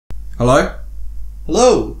Hello?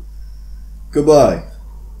 Hello! Goodbye.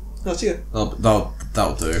 Oh, see you.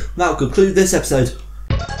 That'll do. That'll conclude this episode.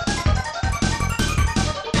 Look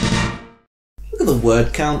at the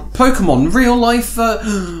word count. Pokemon real life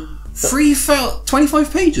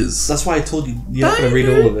 25 pages. That's why I told you you're not going to read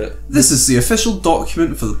all of it. This is the official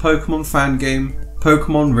document for the Pokemon fan game,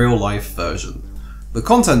 Pokemon real life version. The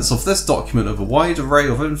contents of this document have a wide array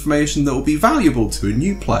of information that will be valuable to a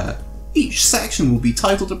new player. Each section will be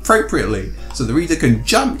titled appropriately, so the reader can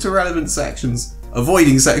jump to relevant sections,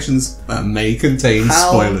 avoiding sections that may contain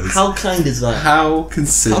spoilers. How kind is that? How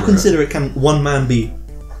considerate. How considerate can one man be?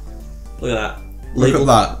 Look at that. Look at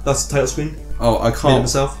that. That's the title screen. Oh, I Made it can't.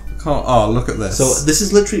 myself. Oh, look at this. So this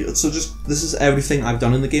is literally. This is everything I've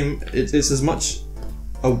done in the game. It's as much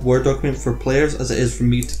a Word document for players as it is for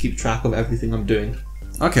me to keep track of everything I'm doing.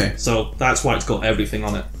 Okay. So that's why it's got everything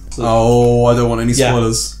on it. So Oh, I don't want any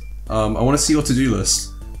spoilers. I want to see your to-do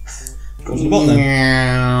list. Go to the bottom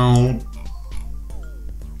then.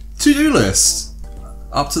 To-do list.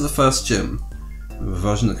 Up to the first gym. With a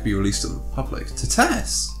version that could be released to the public to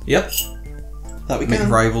test. Yep. That we Make can.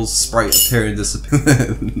 rivals sprite appear and disappear.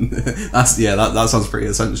 That sounds pretty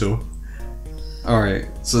essential. Alright,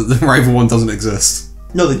 so the rival one doesn't exist.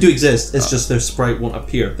 No, they do exist. It's just their sprite won't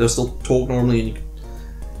appear. They'll still talk normally and you can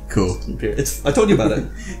Cool. appear. I told you about it.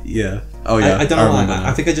 Yeah. Oh yeah. I don't know why. remember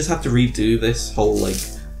I think I just have to redo this whole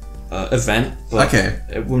event. But Okay.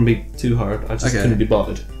 It wouldn't be too hard. I just Okay. couldn't be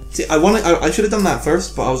bothered. See, I should have done that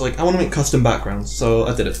first, but I was like, I want to make custom backgrounds, so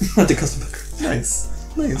I did it. I did custom backgrounds. Nice.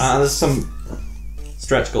 Nice. There's some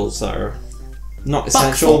stretch goals that are not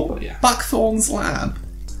essential, but yeah. Buckthorn's lab.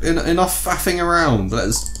 Enough faffing around.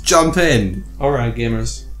 Let's jump in. Alright,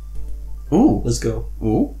 gamers. Ooh. Let's go.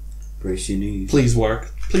 Ooh. Brace your knees. Please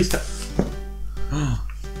work. Please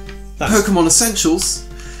Pokemon Essentials.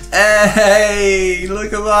 Hey,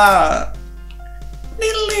 look at that.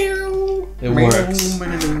 It works.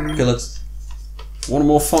 Okay, let's... One or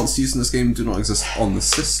more fonts used in this game do not exist on the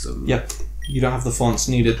system. Yep. You don't have the fonts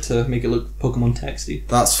needed to make it look Pokemon texty.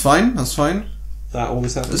 That's fine, that's fine. That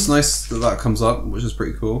always happens. It's nice that that comes up, which is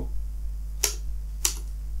pretty cool.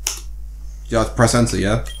 You have to press enter,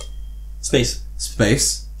 yeah? Space.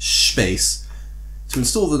 Space. Space. To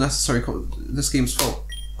install the necessary this game's font.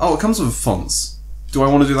 Oh, it comes with fonts. Do I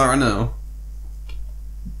want to do that right now?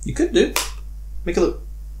 You could do. Make it look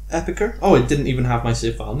epicer. Oh, it didn't even have my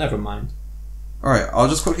save file. Never mind. Alright, I'll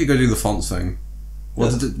just quickly go do the fonts thing.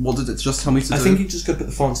 What did it just tell me to do? I think you just gotta put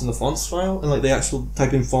the fonts in the fonts file, and like the actual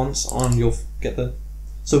type in fonts on, you'll get the...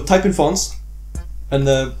 So type in fonts, and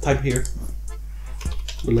type here.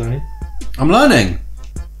 We're learning. I'm learning!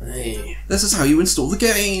 Hey. This is how you install the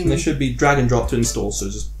game! And there should be drag and drop to install, so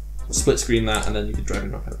just split screen that, and then you can drag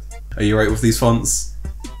and drop it. Are you right with these fonts?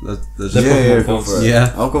 They're just They're Pokemon go fonts. for it.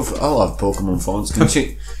 Yeah. I'll have Pokemon fonts.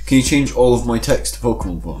 Can you change all of my text to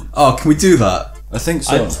Pokemon fonts? Oh, can we do that? I think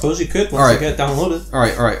so. I suppose you could once Alright. you get it downloaded.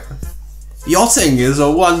 Alright. Yachting is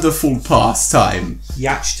a wonderful pastime.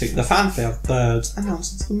 Yachting, the fanfare of birds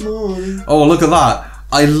announces the morning. Oh, look at that!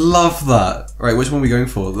 I love that. Right, which one are we going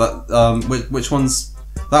for? That which one's?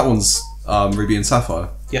 That one's Ruby and Sapphire.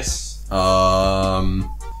 Yes. Oh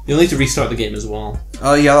You'll need to restart the game as well.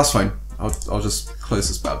 yeah, that's fine. I'll just close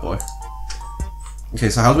this bad boy. Okay,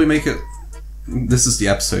 so how do we make it? This is the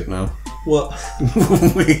episode now. What?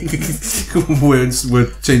 we're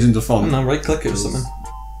changing the font. No, right click it or something.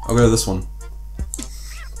 I'll go to this one.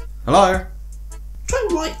 Hello. Try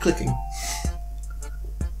right clicking.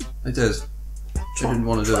 I did. I didn't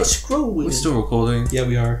want to do Try it. scrolling. We're still recording. Yeah,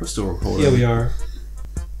 we are. We're still recording. Yeah, we are.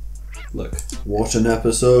 Look. What an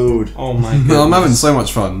episode! Oh my god. No, I'm having so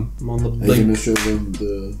much fun. I'm on the Are you blink. gonna show them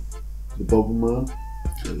the Bubble Man?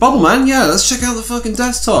 Bubble Man, yeah, let's check out the fucking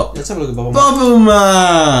desktop. Let's have a look at Bubble Man. Bubble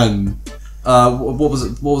Man! What was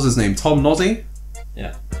it? What was his name? Tom Noddy?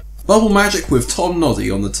 Yeah. Bubble Magic with Tom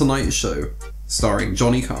Noddy on The Tonight Show, starring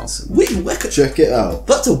Johnny Carson. Check it out.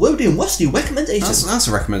 That's a Woody and Westy recommendation. That's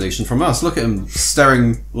a recommendation from us. Look at him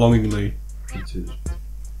staring longingly.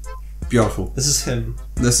 Beautiful. This is him.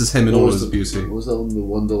 This is him in all his beauty. What was that on the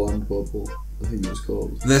Wonderland bubble? I think it was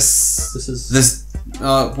called. This This is...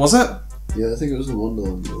 was it? Yeah, I think it was the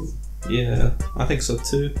Wonderland bubble. Yeah, I think so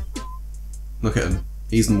too. Look at him.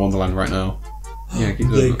 He's in Wonderland right now. Yeah, keep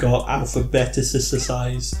They doing it. got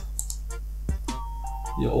alphabeticized.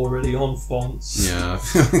 You're already on fonts. Yeah, I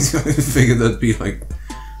figured that'd be like,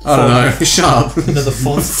 I don't know, shut up. Another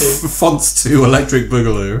font too. Fonts to Electric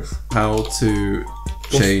Boogaloo. How to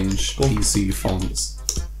change Go on. PC fonts.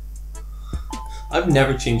 I've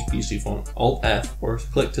never changed PC font. Alt F or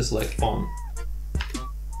click to select font.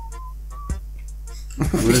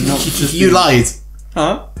 Would it not just You be, lied.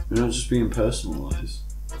 Huh? You're not just being personalised.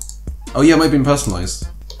 Oh yeah, it might have been personalised.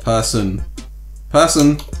 Person.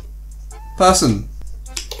 Person. Person.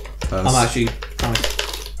 I'm actually.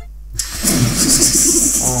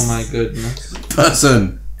 Oh my goodness.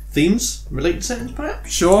 Person. Themes? Related settings, perhaps?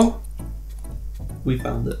 Sure. We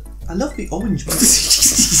found it. I love the orange button.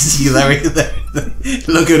 there,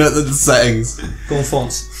 looking at the settings. Go on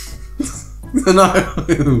fonts. No.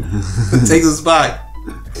 It takes us back.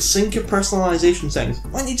 Sync your personalization settings.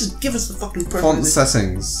 Why don't you just give us the fucking Font personalization?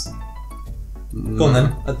 settings. Go on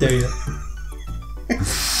then. I dare you.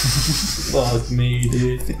 Fuck me,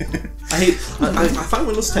 dude. I find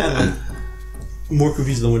Windows 10 like, more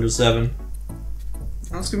confusing than Windows 7.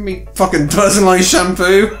 That's gonna be fucking personalised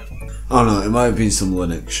shampoo. Oh no, it might have been some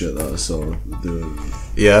Linux shit that I saw.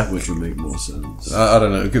 Yeah. Which would make more sense. I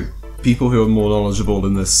don't know. People who are more knowledgeable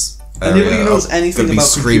in this. Anybody who knows anything be about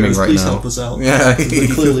screaming computers, right please now. help us out. Yeah.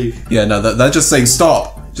 Clearly. Yeah. No, they're just saying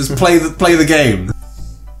stop. Just play the game.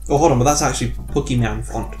 Oh, hold on, but that's actually Pokemon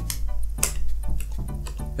font.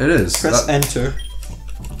 It is. Press enter.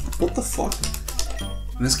 What the fuck?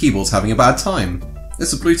 This keyboard's having a bad time.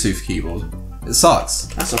 It's a Bluetooth keyboard. It sucks.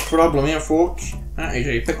 That's a problem here, folks. That is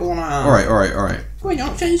a pickle on our arm. Alright. Go on,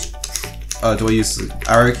 options. Do I use the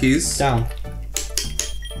arrow keys? Down.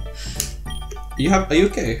 Are you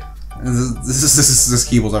okay? This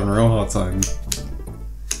keyboard's having a real hard time.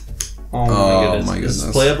 Oh my goodness. Is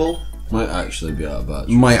this playable? Might actually be out of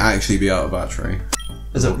battery. Might actually be out of battery.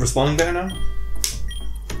 Is it responding better now?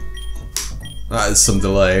 That is some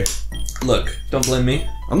delay. Look, don't blame me.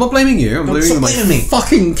 I'm not blaming you. I'm blaming my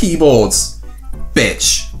fucking keyboards.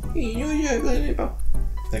 Bitch.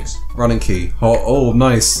 Thanks. Running key. Oh,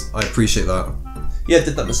 nice. I appreciate that. Yeah, I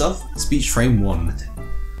did that myself. Speech frame 1.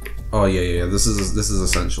 Oh yeah. This is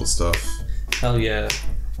essential stuff. Hell yeah.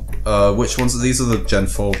 Which ones are these? Are the Gen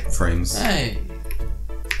 4 frames? Hey.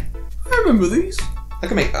 I remember these. I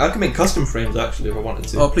can make custom frames actually if I wanted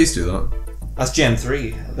to. Oh, please do that. That's Gen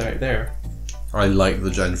 3 right there. I like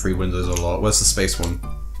the Gen 3 Windows a lot. Where's the space one?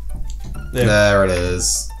 There. There it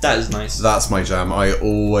is. That is nice. That's my jam. I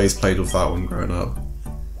always played with that one growing up.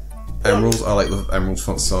 Emeralds. I like the emerald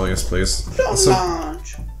font style. Yes, please.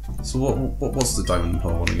 So what's the diamond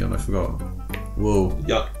pearl one again? I forgot. Whoa.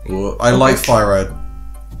 Yuck. Whoa. I like fire red.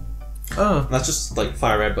 Oh. That's just like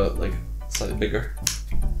fire red, but like slightly bigger.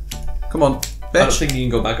 Come on, I don't bitch. think you can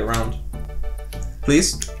go back around.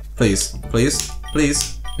 Please.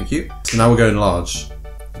 Thank you. So now we're going large.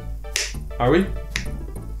 Are we?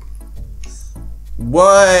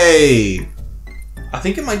 Way. I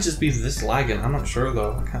think it might just be this lagging. I'm not sure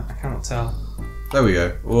though. I cannot tell. There we go.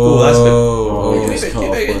 Whoa, that's good. Whoa. It's cut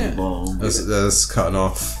off by the bottom. That's cutting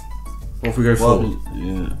off. What if we go full?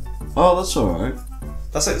 Yeah. Oh, that's alright.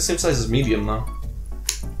 That's like the same size as medium now.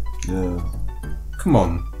 Yeah. Come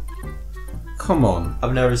on.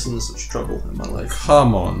 I've never seen such trouble in my life.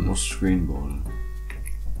 Come on. What's screen border?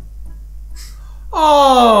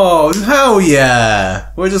 Oh hell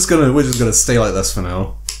yeah! We're just gonna stay like this for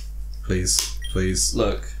now. Please.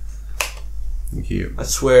 Look, Thank you. I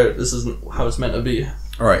swear this isn't how it's meant to be.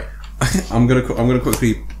 All right. I'm gonna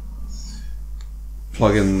quickly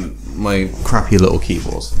plug in my crappy little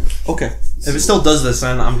keyboard. Okay. If it still does this,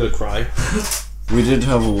 then I'm gonna cry. We did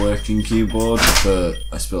have a working keyboard, but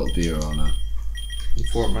I spilled beer on it.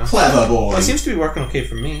 Man. Clever boy. Well, it seems to be working okay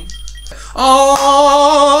for me.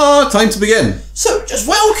 Oh, time to begin. So, just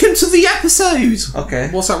Welcome to the episode. okay.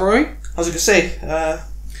 What's that, Rory? I was gonna say,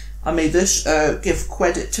 I made this. Give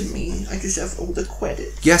credit to me. I deserve all the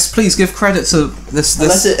credit. Yes, please give credit to this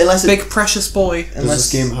Unless big precious boy. Does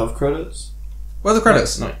this game have credits? Where are the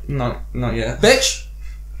credits? Not yet. Bitch.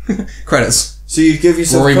 Credits. So you give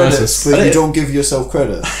yourself Rory credits, Mertes. but you don't give yourself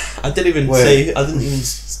credit. I didn't even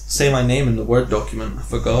say my name in the Word document. I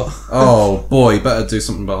forgot. Oh boy, better do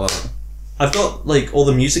something about that. I've got like all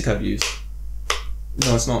the music I've used.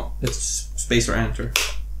 No, it's not. It's space or enter.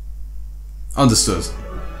 Understood. Sorry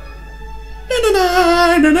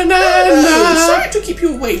to keep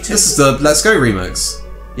you waiting. This is the Let's Go remix.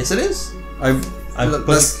 Yes, it is.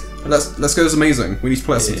 Let's Go is amazing. We need to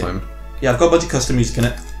play it sometime. Yeah, I've got a bunch of custom music in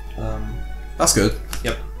it. That's good.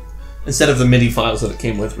 Yep. Instead of the MIDI files that it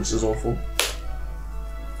came with, which is awful.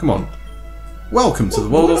 Come on. Welcome to the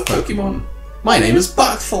world of Pokemon. My name is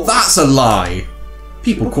Buckful. That's a lie.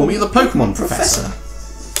 People call me the Pokemon Professor.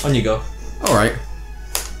 On you go. Alright.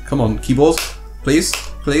 Come on, keyboard. Please.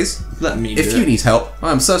 Let me If do you it. need help,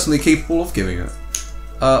 I am certainly capable of giving it.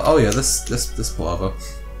 Oh yeah, this palaver.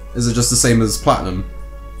 Is it just the same as Platinum?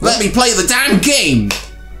 Let me play the damn game!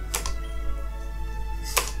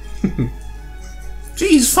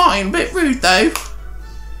 Geez, fine, bit rude though.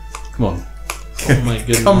 Come on. Oh my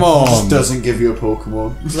goodness. Come on. Doesn't give you a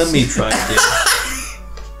Pokemon. Let me try again.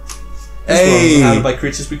 This Hey. one's inhabited by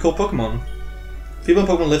creatures we call Pokemon. People and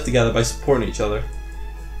Pokemon live together by supporting each other.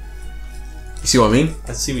 You see what I mean?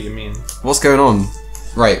 I see what you mean. What's going on?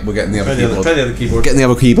 Right, we're getting the other keyboard. Try the other keyboard. Getting the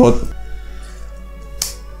other keyboard.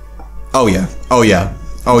 Oh yeah. Oh yeah.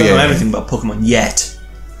 Oh I don't know yeah. everything about Pokemon yet.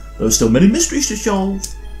 There are still many mysteries to solve.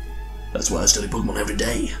 That's why I study Pokemon every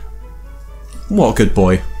day. What a good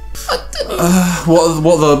boy. What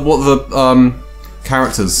the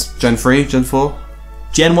characters? Gen 3, Gen 4?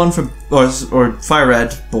 Gen 1 for or Fire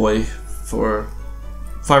Red boy for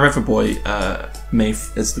Fire Red for boy. May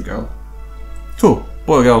is the girl. Cool.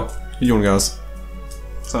 Boy or girl? Who do you want to go as?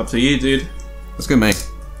 It's up to you, dude. Let's go, mate.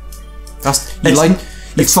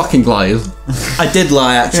 You fucking lied. I did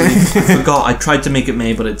lie actually. I forgot. I tried to make it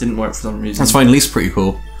May, but it didn't work for some reason. That's fine. Least pretty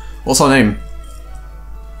cool. What's our name?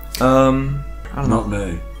 I don't know. Not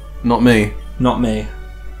me. Not me. Not May.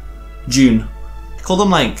 June. Call them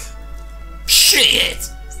like shit.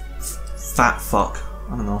 Fat fuck.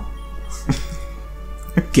 I don't know.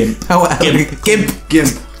 Gimp. Gimp.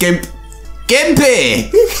 Gimp.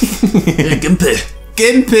 Gimpy. Gimpy.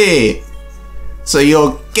 Gimpy. So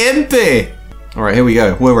you're Gimpy. All right, here we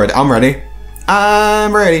go. We're ready. I'm ready.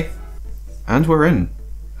 I'm ready. And we're in.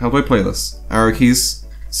 How do I play this? Arrow keys.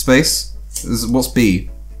 Space. What's B?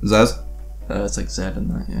 Z? It's like Z and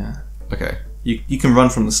that. Yeah. Okay. You can run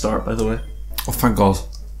from the start, by the way. Oh, thank God.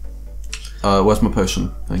 Where's my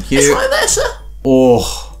potion? Thank you. It's right there, sir.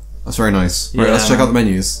 Oh, that's very nice. Right, let's Yeah. check out the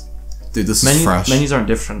menus. Dude, this is fresh. Menus aren't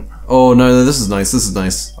different. Oh no, this is nice. This is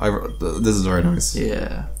nice. This is very nice.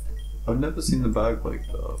 Yeah. I've never seen the bag like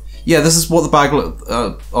that. Yeah, this is what the bag.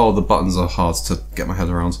 Oh, the buttons are hard to get my head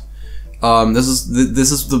around. This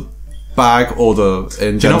is the bag order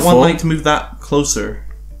in Do Gen you not 4. want like to move that closer,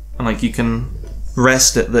 and like you can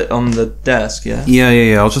rest it on the desk? Yeah.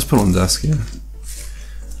 Yeah. I'll just put it on the desk. Yeah.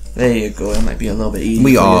 There you go. It might be a little bit easier.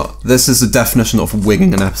 We are. This is the definition of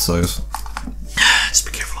wigging an episode. Just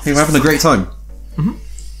be careful. Hey, we're having a great time.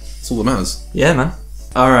 That's all that matters. Yeah, man.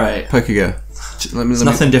 All right. Pokegear. Let me.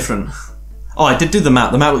 Nothing different. Oh, I did do the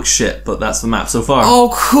map. The map looks shit, but that's the map so far. Oh,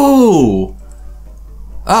 cool.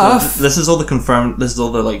 So this is all the confirmed. This is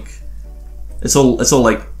all the like. It's all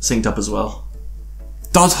like synced up as well.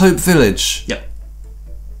 Dod Hope Village. Yep.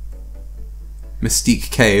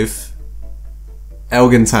 Mystique Cave.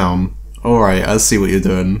 Elgin Town. Alright, I see what you're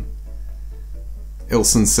doing.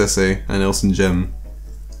 Ilson Sissy and Ilson Jim.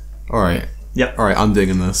 Alright. Yep. Alright, I'm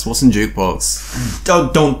digging this. What's in Jukebox?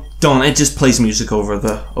 Don't. It just plays music over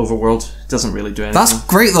the overworld. It doesn't really do anything. That's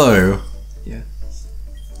great though. Yeah.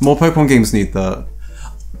 More Pokemon games need that.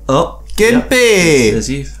 Oh. Gimpy! There's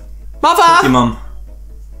Eve. Mother! Your mum.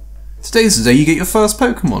 Today's the day you get your first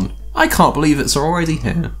Pokemon. I can't believe it's already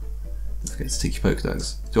here. Don't forget to take your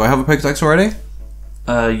Pokedex. Do I have a Pokedex already?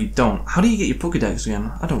 You don't. How do you get your Pokedex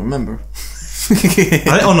again? I don't remember.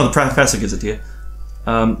 Oh no, the professor gives it to you.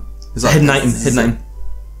 Is that Hidden item.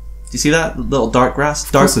 Do you see that little dark grass?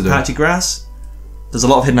 Dark course I do. patchy grass. There's a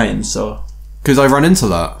lot of hidden items. So. Could I run into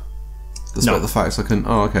that? Despite No. the fact I couldn't.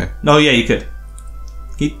 Oh, okay. No, yeah, you could.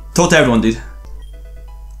 Talk to everyone, dude.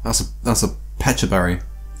 That's a Pechaberry.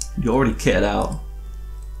 You already kitted out.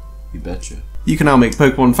 You betcha. You can now make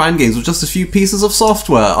Pokemon fan games with just a few pieces of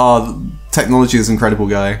software. Oh, technology is incredible,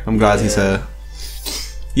 guy. I'm glad he's here.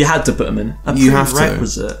 You had to put them in. A You have to.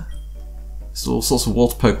 prerequisite. There's all sorts of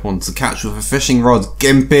water Pokemon to catch with a fishing rod.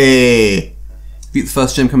 Gimpy! Beat the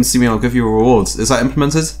first gym, come and see me and I'll give you a reward. Is that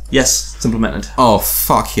implemented? Yes, it's implemented. Oh,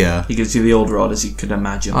 fuck yeah. He gives you the old rod, as you could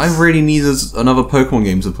imagine. I really needed another Pokemon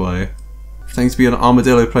game to play. Pretending to be an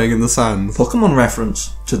armadillo playing in the sand. Pokemon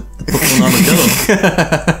reference to the Pokemon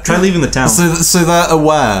Armadillo. Try leaving the town. So they're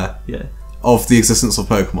aware Yeah. of the existence of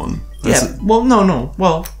Pokemon. Yeah. Well, no.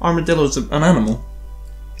 Well, Armadillo's an animal.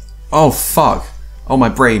 Oh, fuck. Oh, my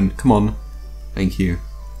brain. Come on. Thank you.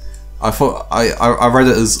 I thought I read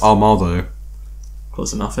it as Armado.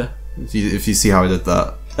 Close enough, eh? If you see how I did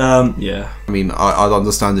that. Yeah. I mean, I'd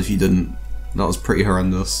understand if you didn't. That was pretty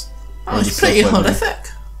horrendous. That was pretty horrific.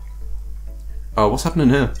 Oh, what's happening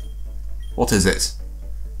here? What is it?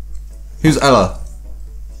 Who's Ella?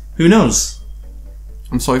 Who knows?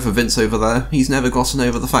 I'm sorry for Vince over there. He's never gotten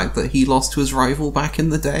over the fact that he lost to his rival back in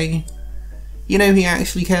the day. You know, he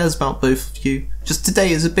actually cares about both of you. Just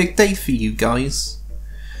today is a big day for you guys.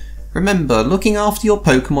 Remember, looking after your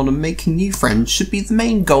Pokemon and making new friends should be the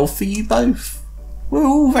main goal for you both. We're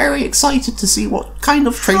all very excited to see what kind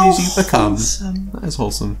of trainers you become. Wholesome. That is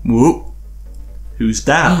wholesome. Whoop. Who's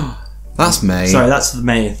that? That's May. Sorry, that's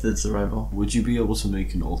May. That's the rival. Would you be able to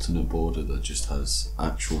make an alternate border that just has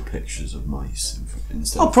actual pictures of mice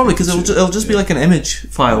instead? Oh, probably because it'll just be like an image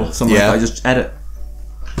file somewhere. Yeah. I just edit.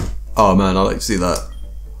 Oh man, I'd like to see that.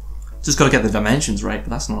 Just got to get the dimensions right, but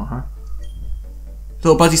that's not hard.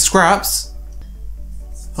 Little buddy Scraps.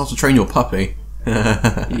 How to train your puppy.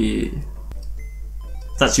 Yeah.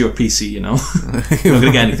 That's your PC, you know. You're not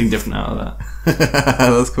gonna get anything different out of that.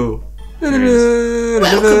 That's cool.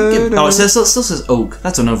 Oh, it still says oak.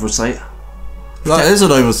 That's an oversight. That is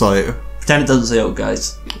an oversight. Pretend it doesn't say oak,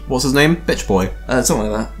 guys. What's his name? Bitch Boy.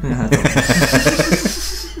 Something like that. Yeah, I don't know.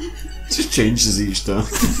 Just changes each time.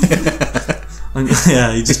 And,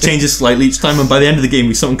 yeah, he just changes slightly each time, and by the end of the game,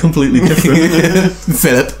 he's something completely different.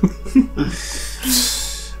 Philip.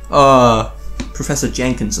 Professor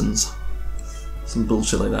Jenkinson's. Some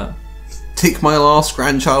bullshit like that. Take my last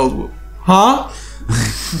grandchild. Huh?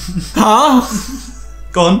 Huh?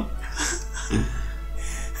 Go on.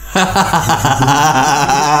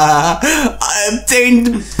 I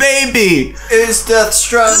obtained baby. Is Death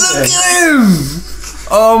Stranding?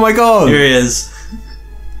 Oh my god. Here he is.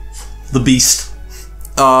 The beast.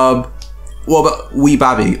 What about Wee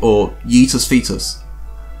Babby or Yeetus Fetus?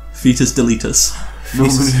 Fetus deletus.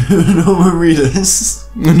 Norman Reedus.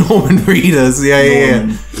 Norman Reedus. Yeah.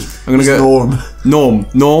 I'm gonna go.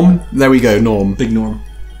 Norm. There we go. Norm. Big Norm.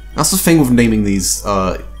 That's the thing with naming these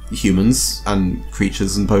humans and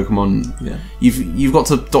creatures and Pokemon. Yeah. You've got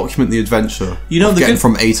to document the adventure. You know, of getting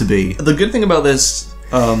from A to B. The good thing about this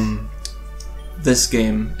this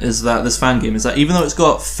game is that this fan game is that even though it's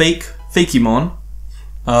got Fakemon,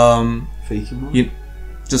 Fakemon?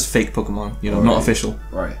 just fake Pokemon, you know, Right. not official.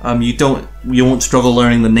 Right. You won't struggle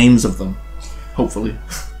learning the names of them, hopefully,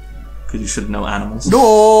 because you should know animals.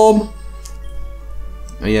 Norm.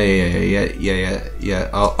 Yeah.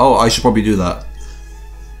 Oh, I should probably do that.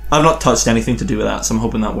 I've not touched anything to do with that, so I'm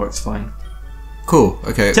hoping that works fine. Cool.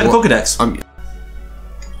 Okay. Check the Pokedex.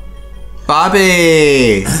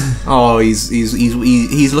 Bobby. Oh,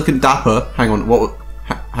 he's looking dapper. Hang on. What?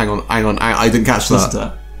 Hang on. I didn't catch that. Listen to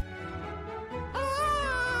that.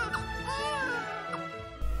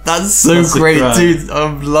 That's so That's a great, cry. dude.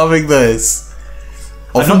 I'm loving this.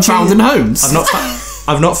 I've Often not found changed- in homes.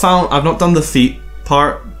 I've not done the feet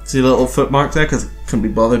part. See the little foot mark there because I couldn't be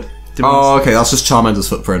bothered. to be honest. Oh, okay. That's just Charmander's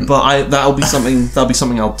footprint. But that'll be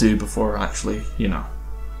something I'll do before actually, you know.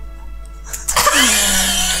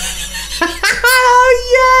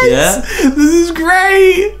 Oh yes! Yeah. This is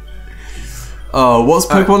great. Oh, what's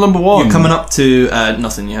Pokemon number 1? You're coming up to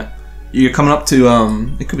nothing yet. You're coming up to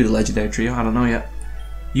it could be the legendary trio. I don't know yet.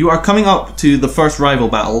 You are coming up to the first rival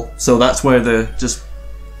battle, so that's where just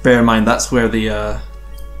bear in mind that's where the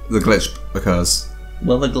glitch occurs.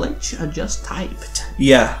 well, the glitch I just typed.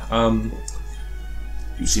 Yeah.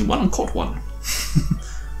 You see one and caught one.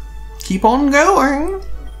 Keep on going.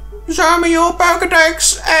 Show me your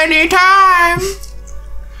Pokedex anytime.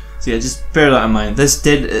 So yeah, just bear that in mind. This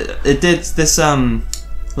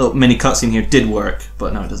little mini cutscene here did work,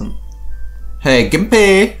 but no, it doesn't. Hey,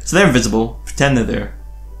 Gimpy. So they're invisible. Pretend they're there.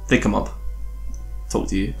 They come up. Talk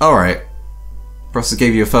to you. Alright. Professor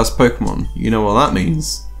gave you your first Pokemon. You know what that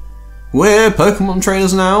means. We're Pokemon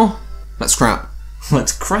trainers now. Let's crap.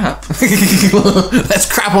 Let's crap.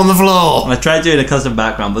 Let's crap on the floor. I tried doing a custom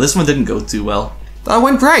background, but this one didn't go too well. That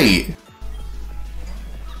went great.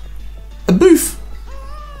 A booth.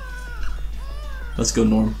 Let's go,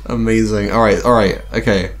 Norm. Amazing. Alright,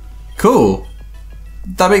 okay. Cool.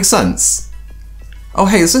 That makes sense. Oh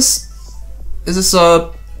hey, is this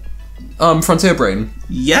Frontier Brain?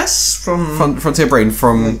 Yes, from Frontier Brain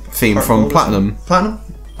from theme from Platinum. Platinum.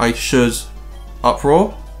 I should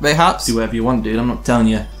uproar, mayhaps? Do whatever you want, dude. I'm not telling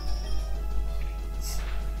you.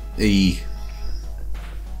 This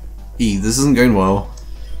isn't going well.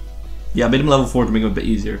 Yeah, I made him level 4 to make him a bit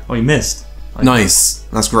easier. Oh, he missed. Nice.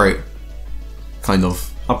 That's great. Kind of.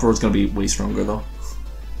 Uproar's gonna be way stronger though.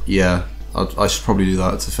 Yeah. I should probably do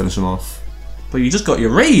that to finish him off. But you just got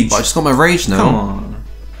your rage. But I just got my rage now. Come on.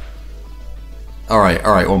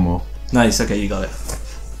 Alright, one more. Nice. Okay, you got it.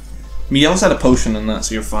 I mean, you also had a potion in that,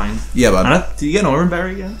 so you're fine. Yeah, man. Did you get an orange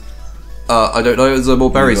berry again? I don't know, is there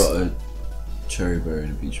more berries? You got a cherry berry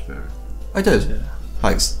and a peach berry. I did. Yeah.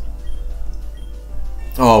 Thanks.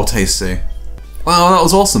 Oh, tasty. Wow, that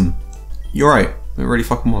was awesome. You're right. It really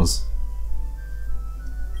fucking was.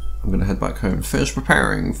 I'm gonna head back home and finish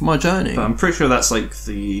preparing for my journey. But I'm pretty sure that's like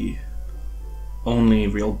the only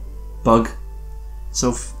real bug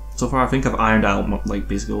so far. I think I've ironed out like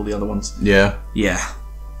basically all the other ones. Yeah. Yeah.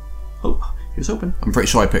 Oh, here's hoping. I'm pretty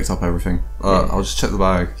sure I picked up everything. I'll just check the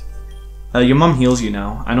bag. Your mum heals you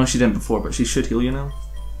now. I know she didn't before, but she should heal you now.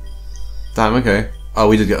 Damn, okay. Oh,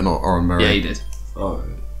 we did get an Oran Murray. Yeah, you did. Oh.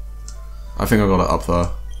 I think I got it up there.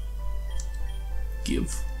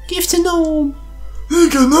 Give. Give to Norm. Hey,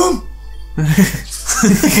 get them.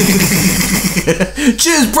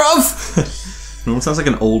 Cheers, bruv. Norm sounds like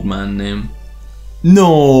an old man name.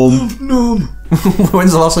 Norm. Norm.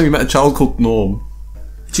 When's the last time you met a child called Norm?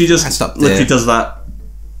 She just That's up literally there. does that.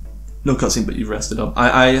 No cutscene, but you've rested up.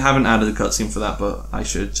 I haven't added a cutscene for that, but I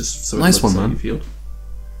should just so it Nice looks one, how man. you feel.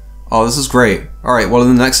 Oh, this is great. All right. Well,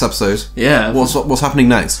 in the next episode, Yeah. what's happening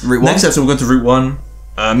next? Route 1? Next episode, we're going to Route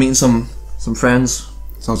 1, meeting some friends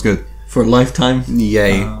Sounds good. for a lifetime.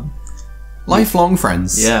 Yay. Lifelong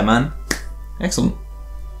friends. Yeah, man. Excellent.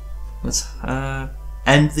 Let's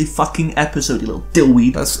end the fucking episode, you little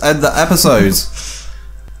dillweed. Let's end the episode.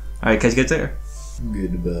 Alright, catch you guys later.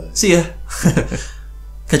 Goodbye. See ya.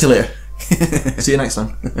 Catch you later. See you next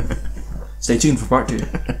time. Stay tuned for part 2.